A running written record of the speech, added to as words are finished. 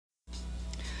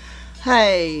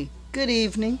Hey, good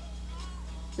evening.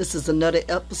 This is another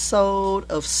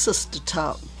episode of Sister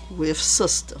Talk with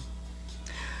Sister.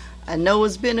 I know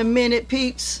it's been a minute,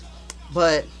 peeps,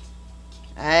 but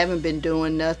I haven't been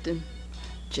doing nothing.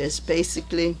 Just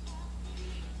basically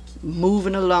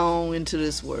moving along into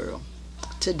this world.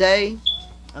 Today,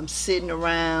 I'm sitting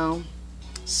around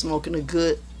smoking a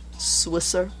good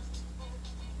Swisser,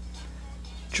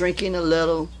 drinking a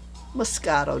little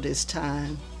Moscato this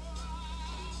time.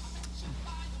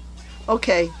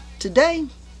 Okay, today,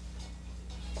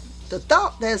 the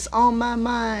thought that's on my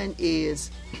mind is,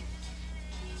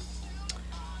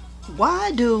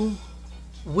 why do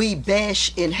we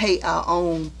bash and hate our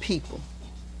own people?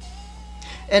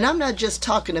 And I'm not just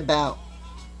talking about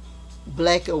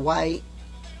black or white,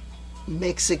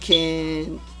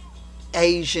 Mexican,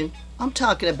 Asian. I'm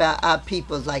talking about our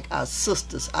people, like our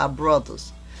sisters, our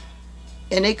brothers.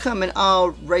 And they come in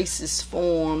all racist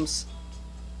forms,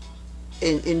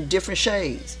 in different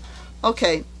shades.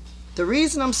 Okay, the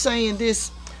reason I'm saying this,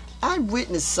 I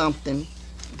witnessed something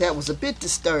that was a bit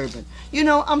disturbing. You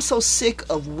know, I'm so sick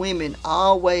of women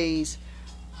always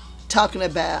talking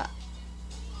about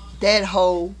that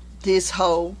hoe, this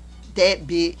hoe, that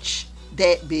bitch,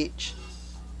 that bitch.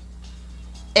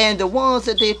 And the ones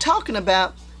that they're talking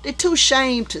about, they're too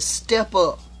ashamed to step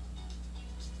up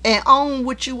and own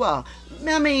what you are.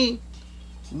 I mean,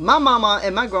 my mama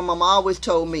and my grandmama always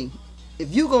told me, if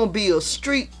you're going to be a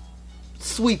street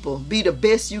sweeper, be the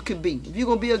best you can be. If you're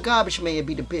going to be a garbage man,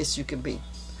 be the best you can be.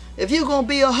 If you're going to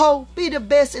be a hoe, be the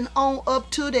best and own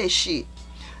up to that shit.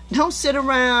 Don't sit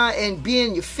around and be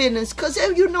in your feelings, because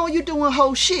you know you're doing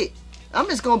whole shit. I'm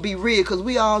just going to be real, because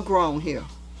we all grown here.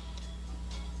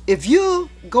 If you're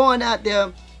going out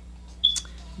there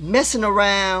messing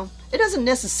around, it doesn't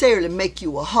necessarily make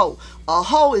you a hoe. A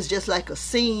hoe is just like a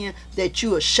sin that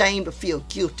you're ashamed to feel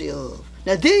guilty of.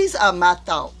 Now, these are my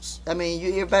thoughts. I mean,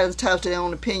 everybody's entitled to their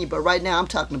own opinion, but right now I'm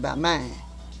talking about mine.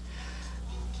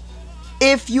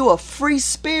 If you're a free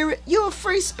spirit, you're a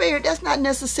free spirit. That's not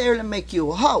necessarily make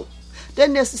you a hoe. That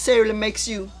necessarily makes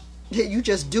you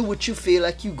just do what you feel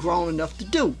like you grown enough to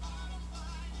do.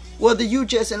 Whether you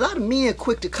just, a lot of men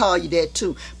quick to call you that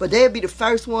too, but they'll be the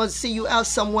first ones to see you out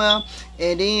somewhere,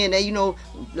 and then they,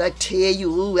 like tell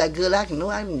you, ooh, that girl,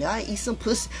 I eat some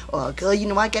pussy, or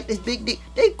girl, I got this big dick.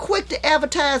 They quick to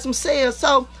advertise themselves.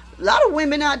 So a lot of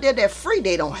women out there that free,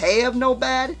 they don't have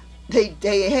nobody. They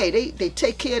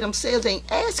take care of themselves. They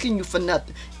ain't asking you for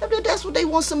nothing. If that's what they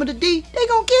want, some of the D, they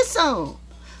gonna get some.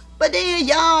 But then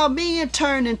y'all men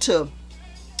turn into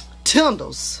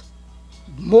Tindals.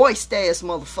 Moist ass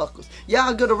motherfuckers.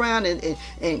 Y'all go around and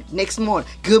next morning,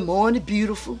 good morning,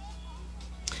 beautiful.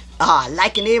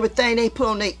 Liking everything they put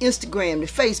on their Instagram, their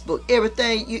Facebook,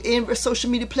 everything every social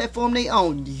media platform they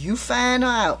own. You find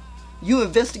out. You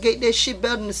investigate that shit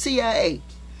better than the CIA.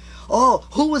 Oh,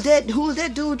 who was that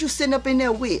dude you sitting up in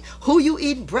there with? Who you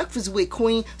eating breakfast with,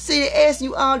 queen? See, they asking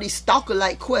you all these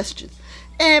stalker-like questions.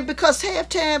 And because half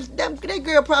times that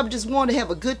girl probably just wanted to have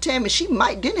a good time, and she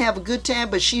didn't have a good time,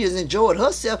 but she has enjoyed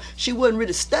herself. She wasn't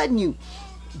really studying you,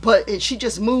 and she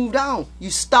just moved on.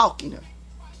 You stalking her.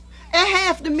 And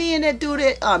half the men that do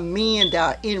that are men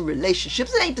that are in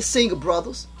relationships. It ain't the single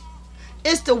brothers.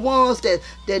 It's the ones that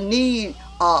need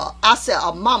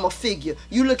a mama figure.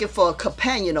 You looking for a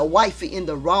companion, a wifey in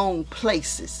the wrong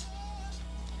places.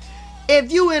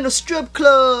 If you in a strip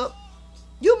club,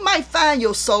 you might find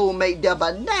your soulmate there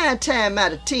by 9 times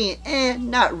out of 10,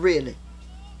 and not really.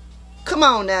 Come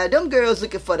on now, them girls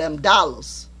looking for them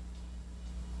dollars.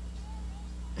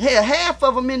 Hell, half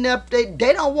of them in there,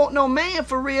 they don't want no man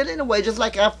for real anyway. Just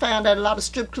like I found out a lot of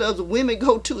strip clubs that women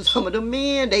go to, some of the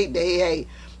men, they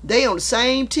on the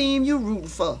same team you rooting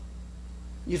for.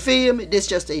 You feel me? This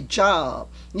just a job.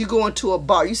 You go into a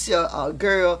bar, you see a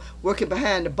girl working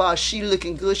behind the bar. She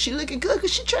looking good. She looking good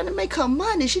because she trying to make her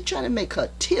money. She trying to make her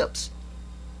tips.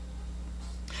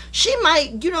 She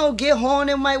might, get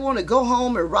horny, might want to go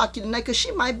home and rock you tonight because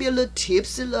she might be a little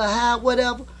tipsy, a little high,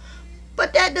 whatever.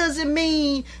 But that doesn't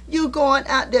mean you going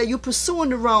out there, you pursuing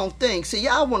the wrong thing. So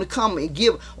y'all want to come and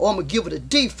I'm going to give it a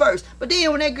D first. But then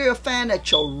when that girl find out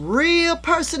your real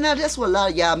personality, that's what a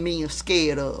lot of y'all men are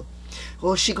scared of.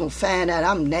 Oh, she gonna find out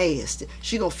I'm nasty.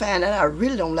 She gonna find out I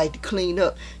really don't like to clean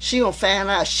up. She gonna find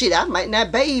out, shit, I might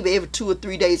not bathe every 2 or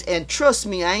 3 days. And trust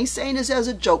me, I ain't saying this as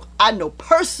a joke. I know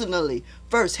personally,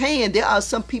 firsthand, there are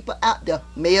some people out there,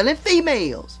 male and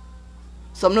females.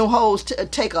 Some of them hoes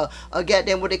take a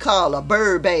goddamn, what they call a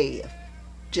bird bath.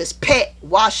 Just pat,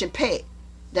 wash and pat.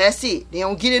 That's it. They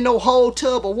don't get in no whole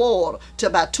tub of water till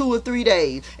about 2 or 3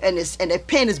 days. And their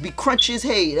panties be crunchy as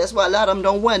hell. That's why a lot of them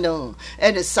don't wear none.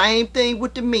 And the same thing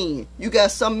with the men. You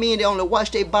got some men that only wash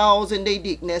their balls and their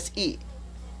dick, and that's it.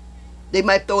 They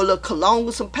might throw a little cologne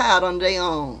with some powder under their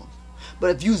arms.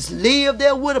 But if you live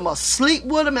there with them or sleep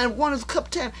with them and one of a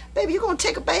couple times, baby, you going to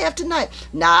take a bath tonight?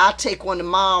 Nah, I'll take one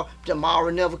tomorrow.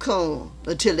 Tomorrow never come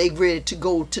until they ready to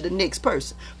go to the next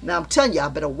person. Now, I'm telling you, I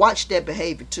better watch that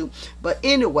behavior too. But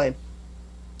anyway,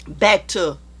 back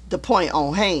to the point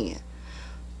on hand.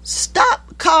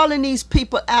 Stop calling these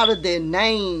people out of their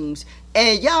names.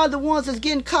 And y'all the ones that's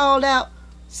getting called out,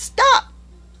 stop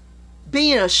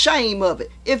being ashamed of it.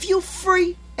 If you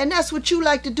free, and that's what you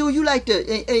like to do, you like to,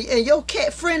 and your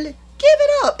cat friendly, give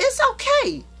it up. It's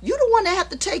okay. You the one that have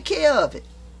to take care of it.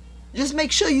 Just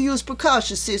make sure you use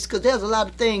precautions, sis, because there's a lot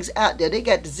of things out there. They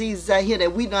got diseases out here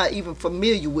that we're not even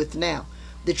familiar with now.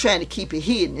 They're trying to keep it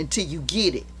hidden until you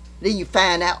get it. Then you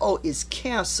find out, oh, it's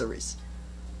cancerous.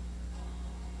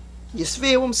 You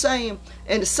feel what I'm saying?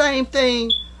 And the same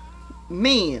thing,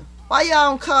 men. Why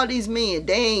y'all don't call these men?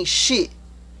 They ain't shit.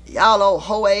 Y'all old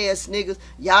hoe ass niggas.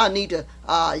 Y'all need to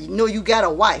you got a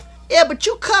wife. Yeah, but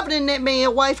you coveting that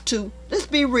man's wife too. Let's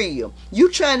be real.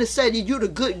 You trying to say that you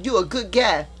a good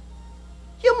guy.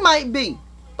 You might be.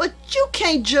 But you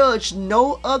can't judge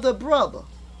no other brother.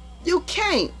 You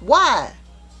can't. Why?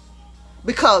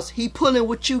 Because he pulling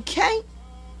what you can't.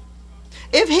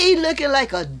 If he looking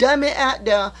like a dummy out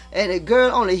there and a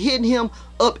girl only hitting him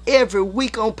up every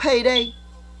week on payday,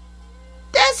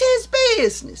 that's his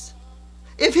business.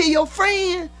 If he your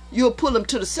friend, you'll pull him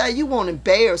to the side. You won't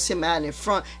embarrass him out in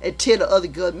front and tell the other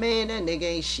girl, man, that nigga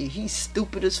ain't shit. He's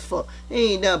stupid as fuck.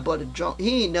 He ain't nothing but a drunk.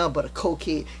 He ain't nothing but a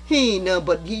cokehead. He ain't nothing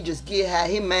but he just get high.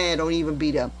 His man don't even be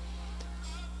there.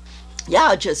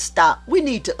 Y'all just stop. We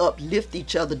need to uplift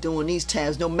each other during these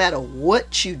times, no matter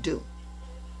what you do.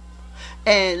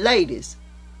 And ladies,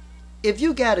 if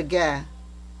you got a guy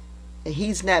and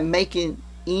he's not making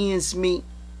ends meet,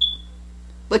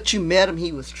 but you met him,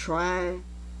 he was trying,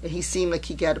 and he seemed like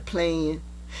he got a plan,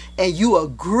 and you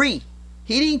agree,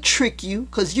 he didn't trick you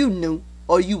because you knew,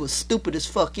 or you was stupid as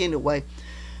fuck anyway,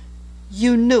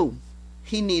 you knew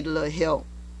he needed a little help.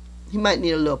 He might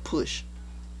need a little push.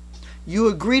 You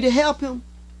agree to help him?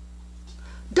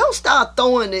 Don't start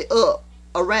throwing it up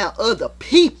around other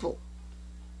people.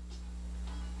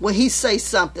 When he say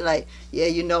something like, yeah,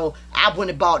 you know, I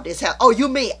went and bought this house. Oh, you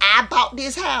mean I bought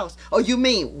this house? Oh, you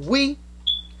mean we?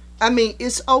 I mean,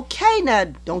 it's okay now.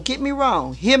 Don't get me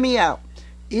wrong. Hear me out.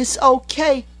 It's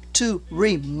okay to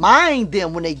remind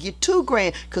them when they get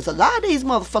 $2,000, because a lot of these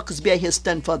motherfuckers be out here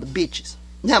stunning for the bitches.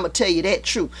 Now, I'm going to tell you that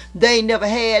truth. They ain't never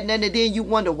had none, and then you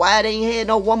wonder why they ain't had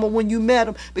no woman when you met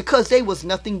them, because they was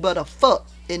nothing but a fuck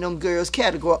in them girls'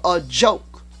 category, a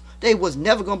joke. They was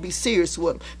never going to be serious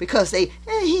with them, because he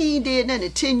ain't did nothing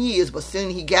in 10 years, but soon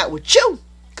he got with you,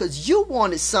 because you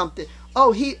wanted something.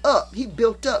 Oh, he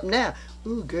built up now.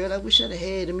 Ooh, girl, I wish I'd have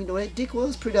had him. You know, that dick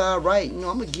was pretty all right. You know,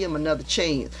 I'm going to give him another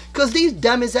chance. Because these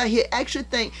dummies out here actually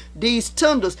think these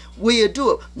tunders will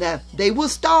do it. Now, they will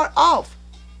start off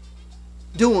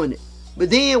doing it. But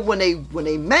then when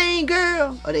they main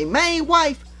girl or they main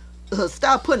wife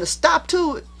start putting a stop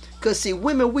to it. Because, see,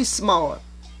 women, we smart.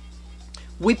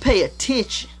 We pay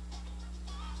attention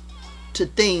to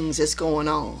things that's going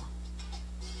on.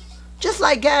 Just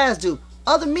like guys do.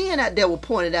 Other men out there will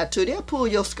point it out to you. They'll pull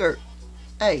your skirt.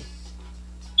 Hey,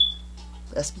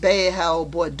 that's bad how old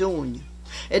boy doing you.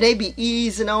 And they be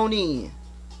easing on in.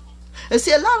 And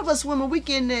see, a lot of us women, we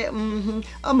getting that, I'm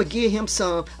going to give him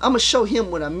some. I'm going to show him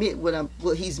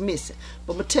what he's missing.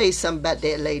 But I'm going to tell you something about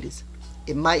that, ladies.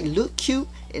 It might look cute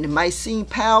and it might seem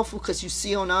powerful because you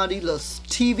see on all these little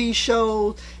TV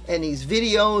shows and these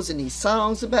videos and these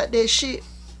songs about that shit.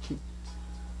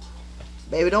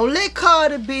 Baby, don't let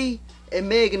Cardi B and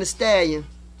Megan Thee Stallion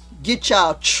get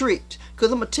y'all tricked.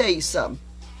 Because I'm going to tell you something.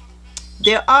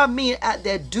 There are men out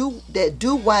there that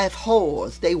do wife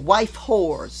whores. They wife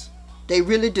whores. They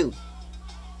really do.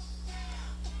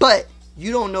 But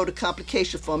you don't know the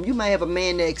complication for them. You might have a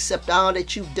man that accept all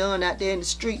that you've done out there in the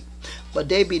street, but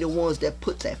they be the ones that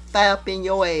put that fire up in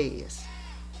your ass.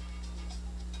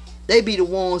 They be the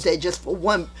ones that just for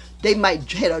one, they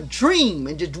might had a dream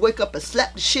and just wake up and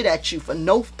slap the shit at you for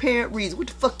no apparent reason. What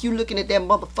the fuck you looking at that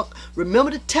motherfucker?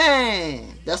 Remember the time.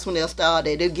 That's when they'll start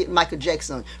there. They'll get Michael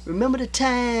Jackson. Remember the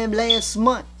time last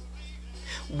month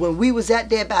when we was out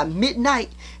there about midnight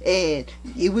and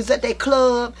you was at that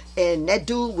club and that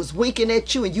dude was winking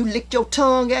at you and you licked your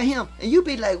tongue at him and you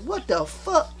be like, what the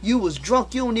fuck? You was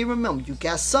drunk, you don't even remember. You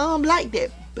got some like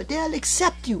that, but they'll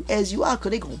accept you as you are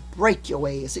because they gonna break your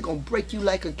ass. They gonna break you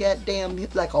like a goddamn,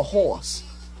 like a horse.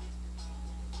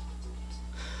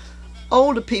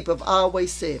 Older people have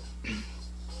always said,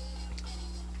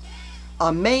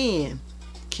 a man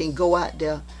can go out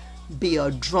there, be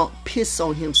a drunk, piss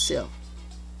on himself,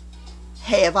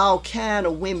 have all kind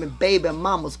of women, baby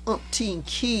mamas, umpteen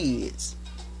kids,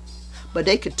 but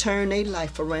they could turn their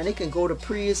life around. They can go to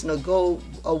prison or go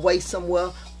away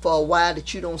somewhere for a while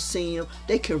that you don't see them.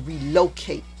 They can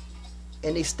relocate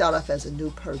and they start off as a new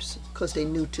person because they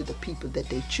new to the people that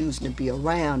they choosing to be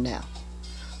around now.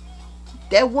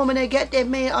 That woman that got that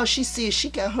man, all she sees, she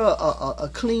got her a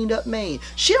cleaned up man.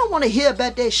 She don't want to hear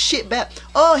about that shit about,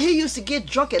 oh, he used to get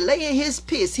drunk and lay in his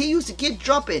piss. He used to get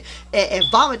drunk and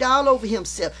vomit all over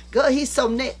himself. Girl, he's so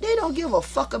They don't give a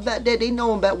fuck about that. They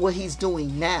know about what he's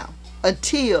doing now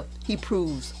until he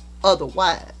proves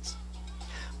otherwise.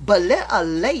 But let a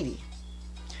lady,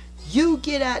 you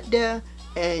get out there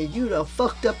and you done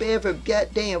fucked up every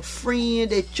goddamn friend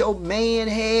that your man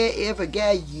had, every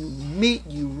guy you meet,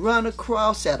 you run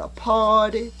across at a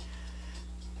party.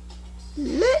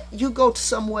 Let you go to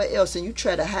somewhere else and you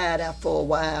try to hide out for a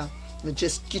while and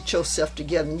just get yourself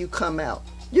together and you come out.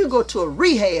 You go to a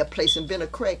rehab place and been a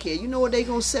crackhead. You know what they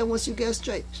gonna say once you get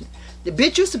straight? The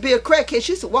bitch used to be a crackhead.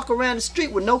 She used to walk around the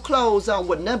street with no clothes on,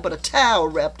 with nothing but a towel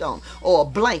wrapped on or a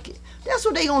blanket. That's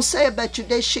what they gonna say about you.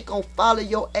 That shit gonna follow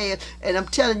your ass. And I'm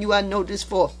telling you, I know this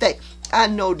for a fact. I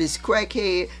know this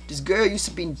crackhead, this girl used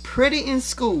to be pretty in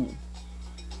school.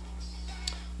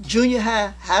 Junior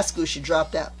high, high school, she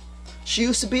dropped out. She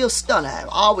used to be a stunner. I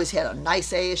always had a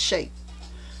nice ass shape.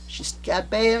 She got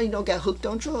bad, got hooked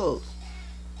on drugs.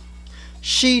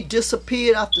 She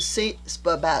disappeared off the scene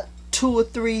for about 2 or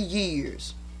 3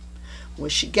 years.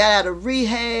 When she got out of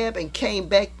rehab and came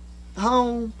back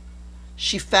home,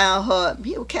 she found her,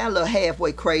 he was kind of a little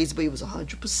halfway crazy, but he was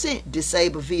 100%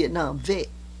 disabled Vietnam vet.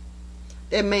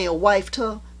 That man wifed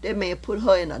her. That man put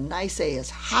her in a nice ass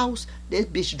house.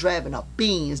 That bitch driving a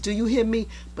Benz. Do you hear me?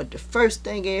 But the first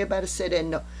thing everybody said that,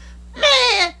 no,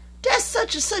 man, that's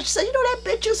such and such. So you know that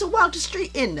bitch used to walk the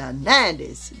street in the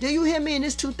 90s. Do you hear me? In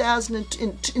this 2000,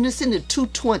 and it's in the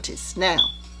 220s now.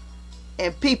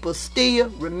 And people still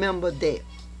remember that.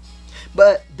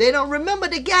 But they don't remember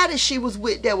the guy that she was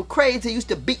with that was crazy, used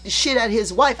to beat the shit out of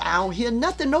his wife. I don't hear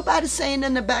nothing, nobody saying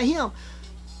nothing about him.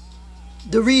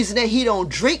 The reason that he don't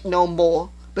drink no more,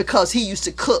 because he used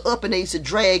to cut up and they used to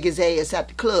drag his ass out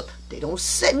the club. They don't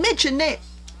mention that.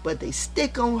 But they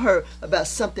stick on her about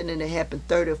something that happened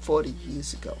 30 or 40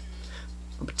 years ago.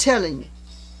 I'm telling you.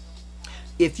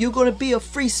 If you're going to be a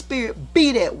free spirit,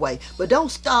 be that way. But don't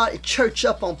start a church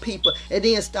up on people and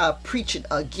then start preaching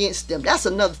against them. That's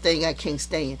another thing I can't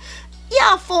stand.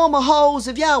 Y'all former hoes,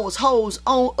 if y'all was hoes,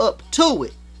 on up to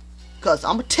it. Because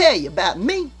I'm going to tell you about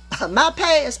me. My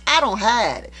past, I don't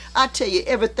hide it. I tell you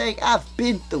everything I've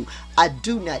been through. I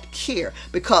do not care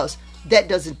because that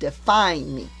doesn't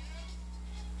define me.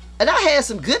 And I had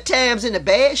some good times in the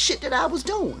bad shit that I was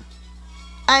doing.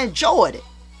 I enjoyed it.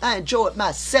 I enjoyed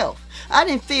myself. I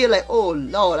didn't feel like, oh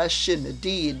Lord, I shouldn't have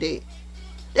did that.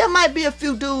 There might be a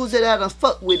few dudes that I done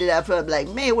fucked with that I felt like,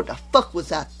 man, what the fuck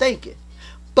was I thinking?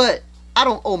 But I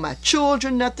don't owe my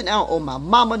children nothing. I don't owe my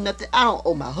mama nothing. I don't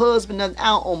owe my husband nothing. I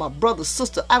don't owe my brother,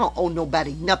 sister. I don't owe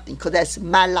nobody nothing because that's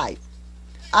my life.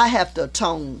 I have to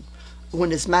atone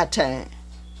when it's my time.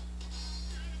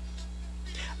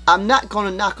 I'm not going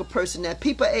to knock a person out.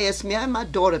 People ask me, and my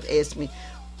daughter have asked me,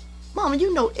 Mama,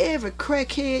 you know every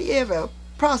crackhead, every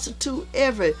prostitute,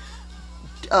 every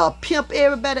pimp,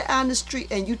 everybody out in the street,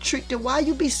 and you treat them. Why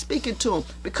you be speaking to them?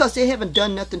 Because they haven't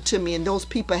done nothing to me, and those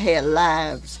people had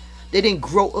lives. They didn't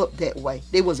grow up that way.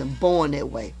 They wasn't born that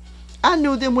way. I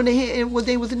knew them when they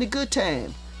was in the good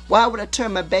times. Why would I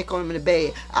turn my back on them in the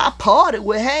bad? I partied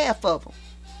with half of them.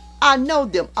 I know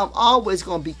them. I'm always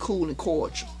going to be cool and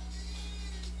cordial.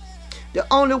 The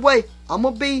only way I'm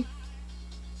going to be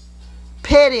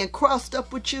petty and crossed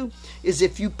up with you is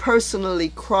if you personally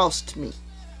crossed me.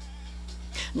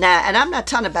 Now, and I'm not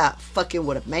talking about fucking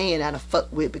with a man I done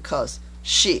fuck with because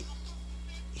shit,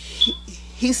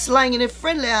 he's slanging it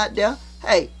friendly out there.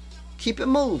 Hey, keep it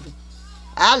moving.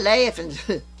 I laugh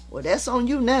and well, that's on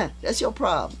you now. That's your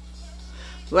problem.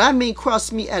 What I mean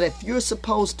cross me out, if you're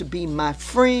supposed to be my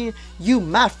friend, you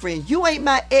my friend. You ain't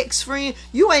my ex-friend.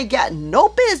 You ain't got no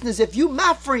business if you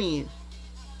my friend.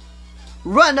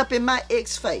 Run up in my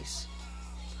ex face.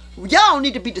 Y'all don't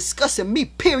need to be discussing me,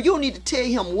 period. You don't need to tell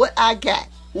him what I got.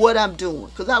 what I'm doing,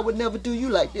 because I would never do you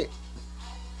like that.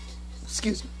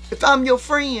 Excuse me. If I'm your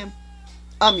friend,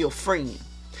 I'm your friend.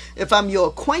 If I'm your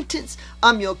acquaintance,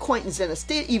 I'm your acquaintance. And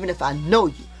instead, even if I know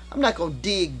you, I'm not going to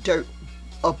dig dirt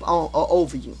up on or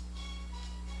over you.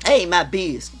 That ain't my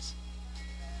business.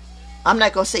 I'm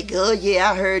not going to say, "Good,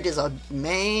 yeah, I heard this." Or,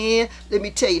 "Man, let me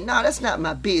tell you." No, that's not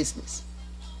my business.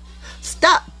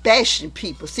 Stop bashing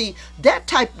people. See, that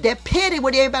petty,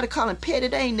 what everybody calling petty,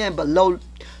 that ain't nothing but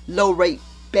low rate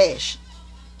bashing.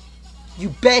 You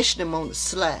bashing them on the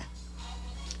sly.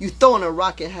 You throwing a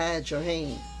rock and hide your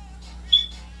hand.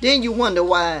 Then you wonder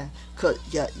why, because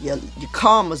your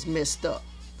karma's messed up.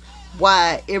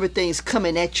 Why everything's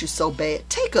coming at you so bad.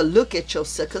 Take a look at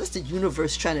yourself, because it's the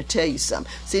universe trying to tell you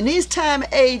something. See, in these time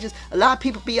and ages, a lot of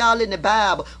people be all in the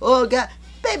Bible. "Oh, God,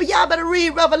 baby, y'all better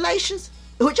read Revelations."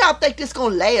 Would y'all think this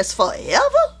gonna last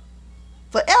forever?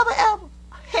 Forever, ever?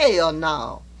 Hell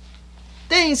no.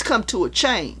 Things come to a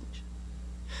change.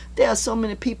 There are so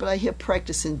many people out here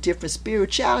practicing different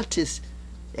spiritualities.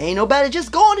 Ain't nobody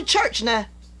just going to church now,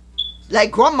 like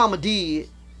grandmama did.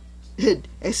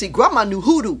 And see, grandma knew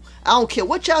hoodoo. I don't care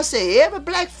what y'all say. Every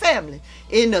black family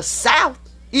in the South,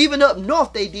 even up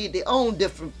north, they did their own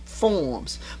different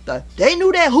forms. But they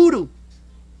knew that hoodoo.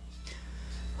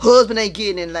 Husband ain't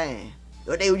getting in line.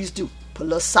 What they used to do, put a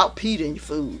little saltpeter in your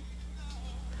food.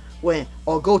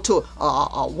 Or go to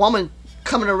a woman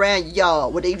coming around your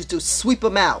yard, what they used to do, sweep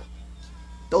them out.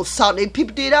 Those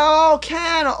people did all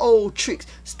kind of old tricks.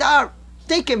 Start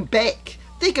thinking back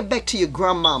to your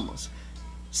grandmamas,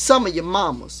 some of your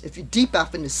mamas, if you're deep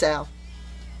out in the South,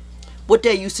 what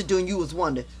they used to do, and you was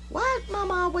wondering, why did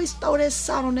mama always throw that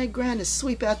salt on that ground and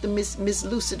sweep after Miss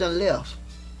Lucy done left?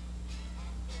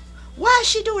 Why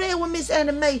she do that when Miss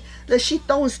Anna Mae, that she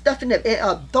throwing stuff in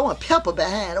there, throwing pepper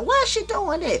behind her? Why she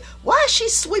doing that? Why she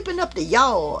sweeping up the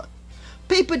yard?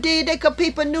 People did that because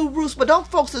people knew roots, but them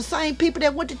folks the same people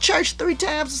that went to church 3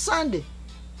 times a Sunday.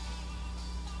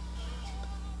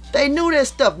 They knew that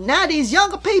stuff. Now these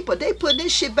younger people, they put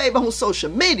this shit, baby, on social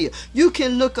media. You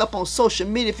can look up on social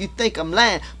media if you think I'm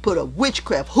lying. Put a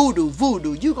witchcraft, hoodoo,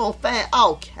 voodoo. You gonna find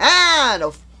all kind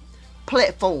of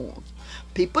platforms.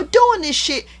 People doing this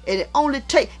shit, and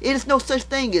it is no such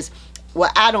thing as,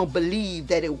 "Well, I don't believe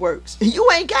that it works." You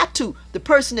ain't got to. The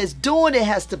person that's doing it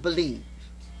has to believe.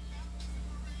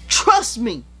 Trust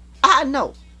me, I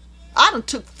know. I done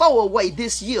took 4 away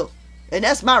this year, and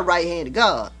that's my right hand to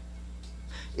God.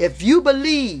 If you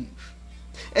believe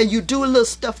and you do a little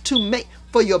stuff to make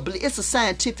for your belief, it's a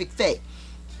scientific fact.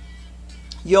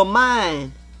 Your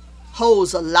mind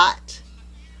holds a lot.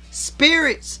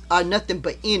 Spirits are nothing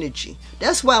but energy.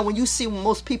 That's why when you see when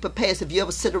most people pass, if you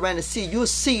ever sit around and see, you'll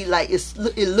see like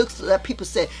it looks like, people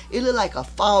say, it look like a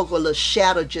fog or a little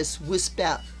shadow just wisped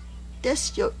out.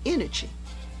 That's your energy.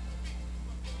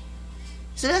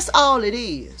 So that's all it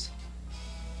is.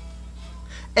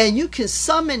 And you can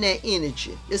summon that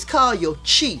energy. It's called your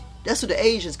chi. That's what the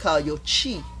Asians call your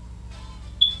chi.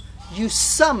 You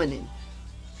summoning.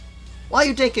 Why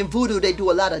you think in voodoo they do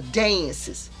a lot of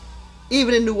dances?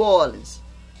 Even in New Orleans,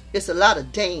 it's a lot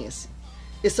of dancing.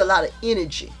 It's a lot of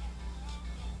energy.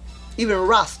 Even in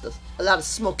Rasta, a lot of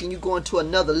smoking. You going to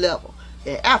another level.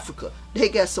 In Africa, they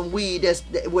got some weed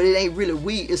well, it ain't really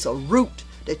weed. It's a root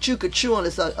that you could chew on.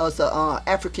 It's a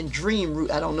African dream root.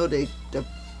 I don't know the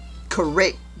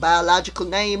correct biological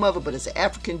name of it, but it's an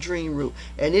African dream root,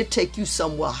 and it take you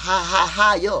somewhere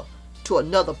higher to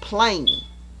another plane.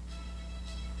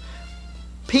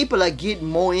 People are getting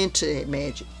more into that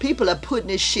magic. People are putting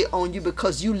this shit on you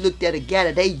because you looked at a guy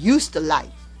that they used to like,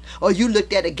 or you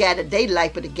looked at a guy that they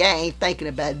like, but the guy ain't thinking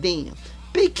about them.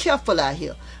 Be careful out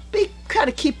here. Try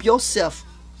to keep yourself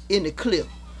in the clear.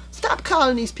 Stop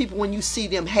calling these people when you see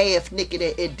them half naked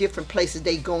at different places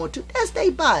they going to. That's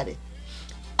their body.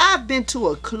 I've been to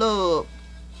a club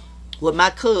with my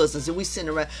cousins and we sitting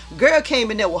around. A girl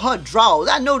came in there with her drawers.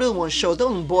 I know those ones short.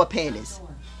 Those boy panties.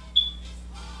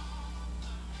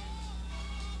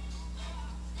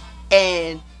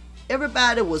 And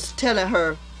everybody was telling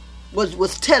her,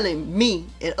 was telling me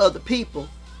and other people,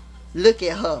 look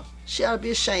at her. She ought to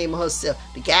be ashamed of herself.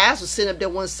 The guys were sitting up there,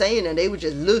 one saying, and they were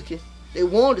just looking. They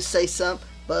wanted to say something,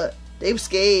 but they were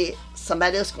scared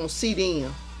somebody else gonna see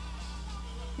them.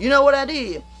 You know what I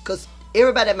did? Because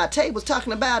everybody at my table was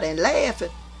talking about it and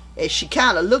laughing. And she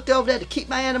kind of looked over there to keep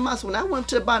my animosity. When I went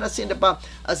to the bar and I seen the bar,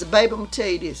 I said, baby, I'm going to tell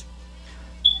you this.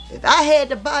 If I had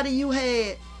the body you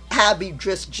had, I'd be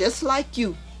dressed just like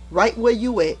you, right where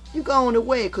you at. You going to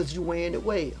wear it because you wearing it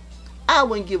well. I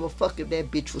wouldn't give a fuck if that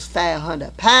bitch was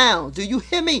 500 pounds. Do you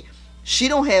hear me? She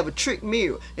don't have a trick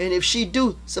mirror, and if she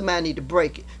do, somebody need to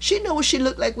break it. She know what she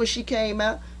looked like when she came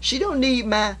out. She don't need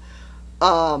my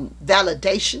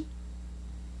validation.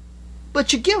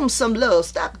 But you give them some love.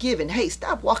 Stop giving hate.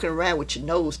 Stop walking around with your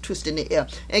nose twisted in the air.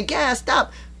 And guys,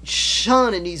 stop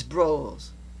shunning these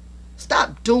bros.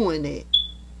 Stop doing it.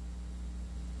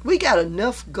 We got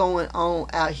enough going on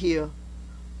out here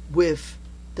with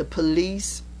the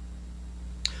police,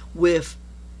 with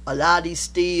a lot of these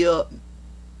still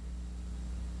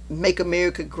make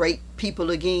America great people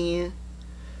again.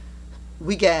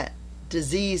 We got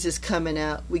diseases coming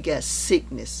out. We got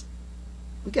sickness.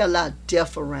 We got a lot of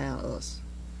death around us.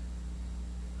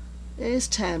 And it's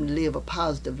time to live a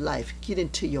positive life. Get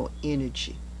into your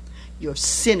energy, your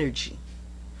synergy.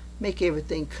 Make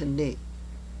everything connect.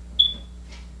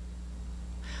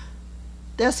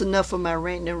 That's enough of my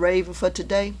ranting and raving for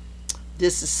today.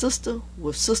 This is Sister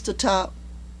with Sister Talk.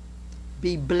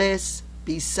 Be blessed,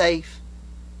 be safe,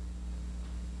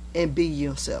 and be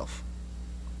yourself.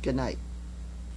 Good night.